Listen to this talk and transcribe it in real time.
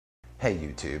Hey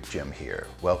YouTube, Jim here.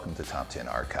 Welcome to Top 10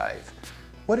 Archive.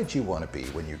 What did you want to be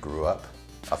when you grew up?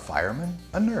 A fireman?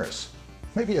 A nurse?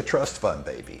 Maybe a trust fund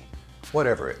baby?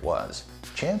 Whatever it was,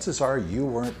 chances are you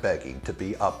weren't begging to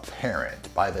be a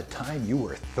parent by the time you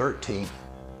were 13,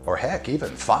 or heck,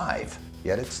 even 5,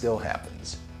 yet it still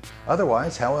happens.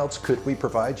 Otherwise, how else could we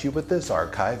provide you with this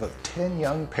archive of 10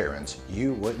 young parents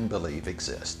you wouldn't believe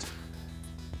exist?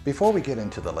 Before we get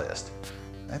into the list,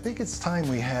 I think it's time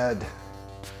we had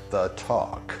the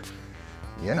talk.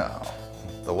 You know,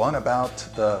 the one about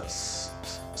the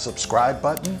subscribe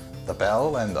button, the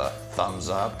bell, and the thumbs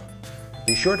up.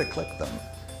 Be sure to click them.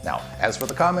 Now, as for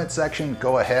the comment section,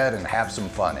 go ahead and have some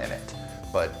fun in it,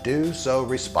 but do so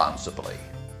responsibly.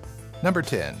 Number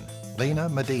 10, Lina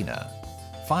Medina,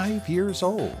 5 years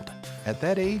old. At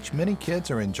that age, many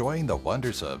kids are enjoying the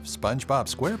wonders of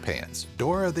SpongeBob SquarePants,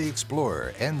 Dora the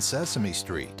Explorer, and Sesame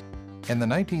Street. In the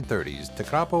 1930s,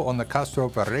 Tecrapo on the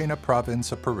Castrovirreyna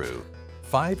province of Peru,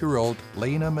 5-year-old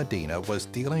Lina Medina was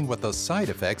dealing with the side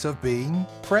effects of being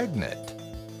pregnant.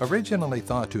 Originally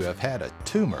thought to have had a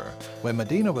tumor, when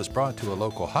Medina was brought to a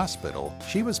local hospital,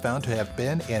 she was found to have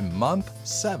been in month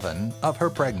 7 of her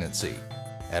pregnancy.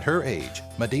 At her age,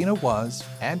 Medina was,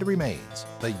 and remains,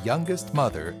 the youngest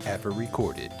mother ever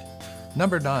recorded.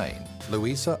 Number 9,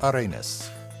 Luisa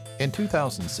Arenas. In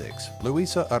 2006,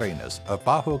 Luisa Arenas of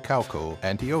Bajo Cauca,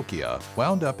 Antioquia,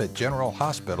 wound up at General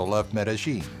Hospital of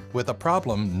Medellin with a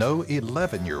problem no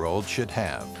 11-year-old should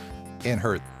have. In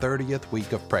her 30th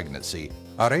week of pregnancy,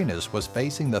 Arenas was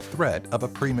facing the threat of a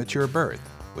premature birth,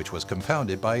 which was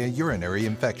compounded by a urinary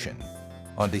infection.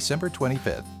 On December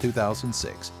 25,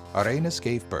 2006, Arenas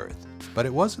gave birth, but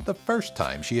it wasn't the first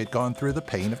time she had gone through the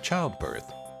pain of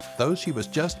childbirth. Though she was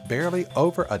just barely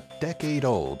over a decade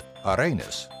old,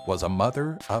 Arenas was a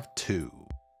mother of 2.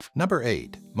 Number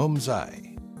 8,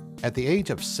 Mumzai. At the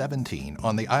age of 17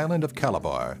 on the island of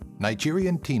Calabar,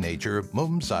 Nigerian teenager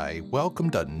Mumzai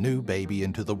welcomed a new baby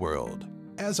into the world.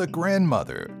 As a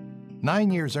grandmother,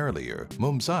 9 years earlier,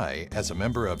 Mumzai, as a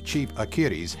member of Chief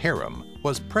Akiri's harem,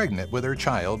 was pregnant with her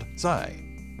child, Zai.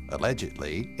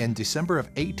 Allegedly, in December of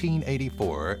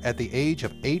 1884, at the age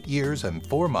of 8 years and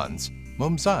 4 months,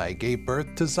 Mumzai gave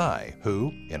birth to Zai,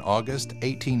 who, in August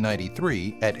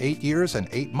 1893, at 8 years and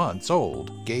 8 months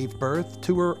old, gave birth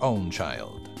to her own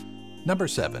child. Number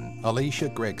 7,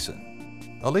 Alleshia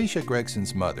Gregson. Alleshia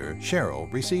Gregson's mother,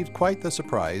 Cheryl, received quite the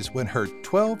surprise when her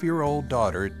 12-year-old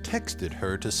daughter texted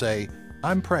her to say,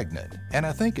 "I'm pregnant, and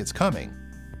I think it's coming."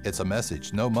 It's a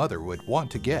message no mother would want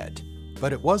to get,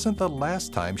 but it wasn't the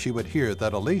last time she would hear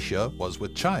that Alleshia was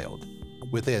with child.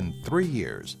 Within 3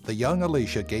 years, the young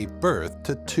Alleshia gave birth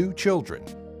to 2 children.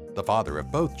 The father of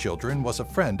both children was a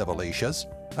friend of Alleshia's,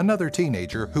 another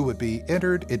teenager who would be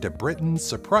entered into Britain's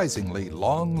surprisingly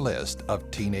long list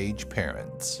of teenage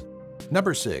parents.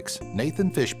 Number 6,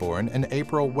 Nathan Fishbourne and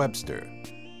April Webster.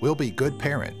 We'll be good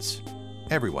parents.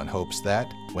 Everyone hopes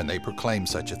that, when they proclaim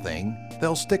such a thing,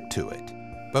 they'll stick to it.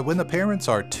 But when the parents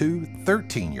are 2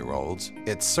 13-year-olds,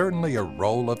 it's certainly a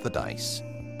roll of the dice.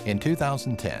 In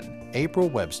 2010, April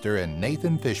Webster and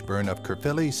Nathan Fishbourne of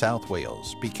Caerphilly, South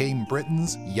Wales, became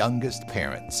Britain's youngest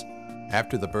parents.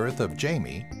 After the birth of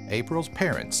Jamie, April's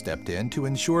parents stepped in to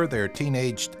ensure their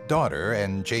teenaged daughter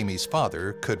and Jamie's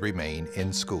father could remain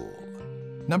in school.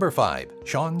 Number 5,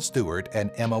 Sean Stewart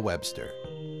and Emma Webster.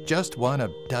 Just one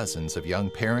of dozens of young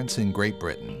parents in Great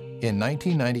Britain, in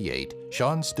 1998,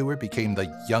 Sean Stewart became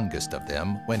the youngest of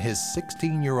them when his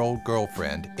 16-year-old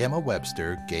girlfriend, Emma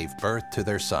Webster, gave birth to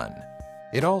their son.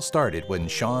 It all started when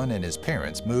Sean and his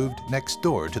parents moved next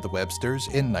door to the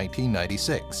Websters in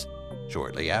 1996.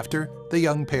 Shortly after, the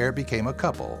young pair became a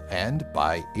couple, and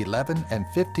by 11 and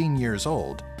 15 years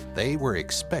old, they were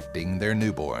expecting their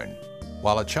newborn.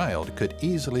 While a child could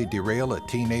easily derail a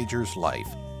teenager's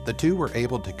life, the two were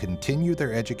able to continue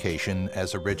their education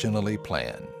as originally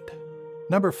planned.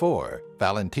 Number 4,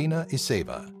 Valentina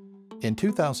Isaeva. In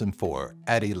 2004,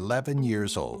 at 11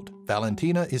 years old,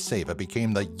 Valentina Isaeva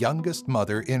became the youngest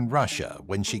mother in Russia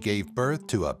when she gave birth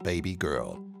to a baby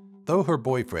girl. Though her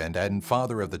boyfriend and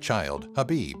father of the child,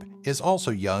 Habib, is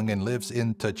also young and lives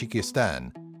in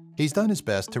Tajikistan, he's done his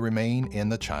best to remain in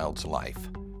the child's life.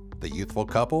 The youthful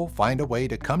couple find a way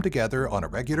to come together on a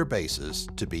regular basis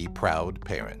to be proud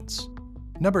parents.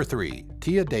 Number 3,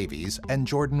 Tia Davies and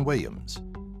Jordan Williams.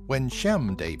 When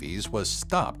Shem Davies was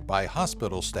stopped by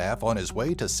hospital staff on his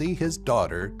way to see his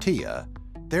daughter, Tia,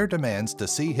 their demands to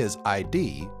see his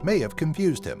ID may have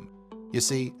confused him. You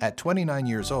see, at 29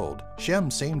 years old,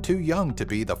 Shem seemed too young to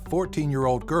be the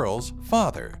 14-year-old girl's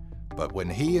father. But when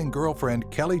he and girlfriend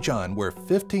Kelly John were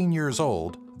 15 years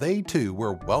old, they too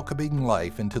were welcoming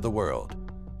life into the world.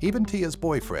 Even Tia's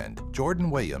boyfriend, Jordan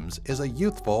Williams, is a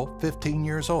youthful 15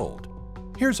 years old.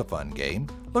 Here's a fun game.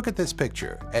 Look at this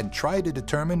picture and try to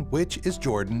determine which is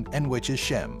Jordan and which is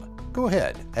Shem. Go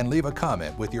ahead and leave a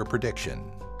comment with your prediction.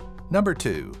 Number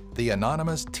 2. The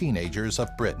Anonymous Teenagers of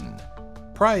Britain.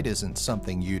 Pride isn't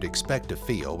something you'd expect to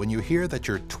feel when you hear that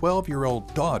your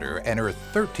 12-year-old daughter and her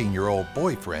 13-year-old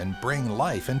boyfriend bring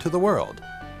life into the world.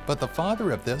 But the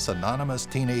father of this anonymous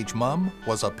teenage mom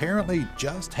was apparently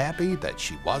just happy that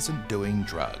she wasn't doing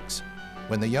drugs.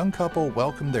 When the young couple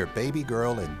welcomed their baby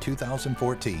girl in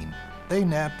 2014, they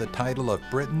nabbed the title of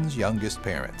Britain's youngest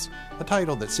parents, a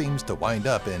title that seems to wind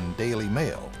up in Daily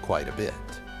Mail quite a bit.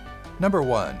 Number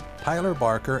 1. Tyler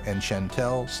Barker and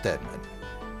Chantelle Steadman.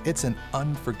 It's an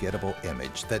unforgettable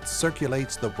image that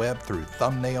circulates the web through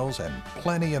thumbnails and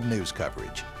plenty of news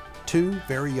coverage. Two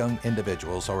very young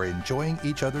individuals are enjoying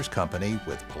each other's company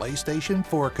with PlayStation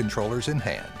 4 controllers in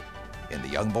hand. In the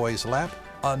young boy's lap,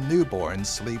 a newborn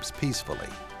sleeps peacefully.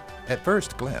 At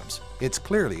first glimpse, it's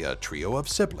clearly a trio of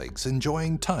siblings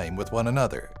enjoying time with one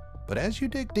another. But as you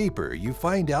dig deeper, you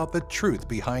find out the truth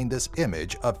behind this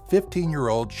image of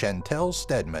 15-year-old Chantelle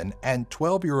Steadman and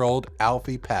 12-year-old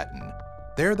Alfie Patton.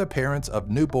 They're the parents of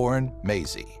newborn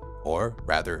Maisie. Or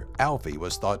rather, Alfie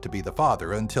was thought to be the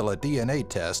father until a DNA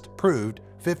test proved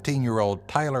 15-year-old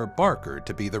Tyler Barker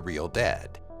to be the real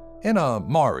dad. In a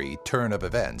Maury turn of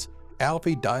events,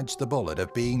 Alfie dodged the bullet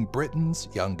of being Britain's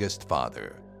youngest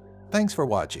father. Thanks for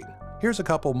watching. Here's a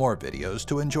couple more videos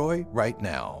to enjoy right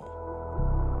now.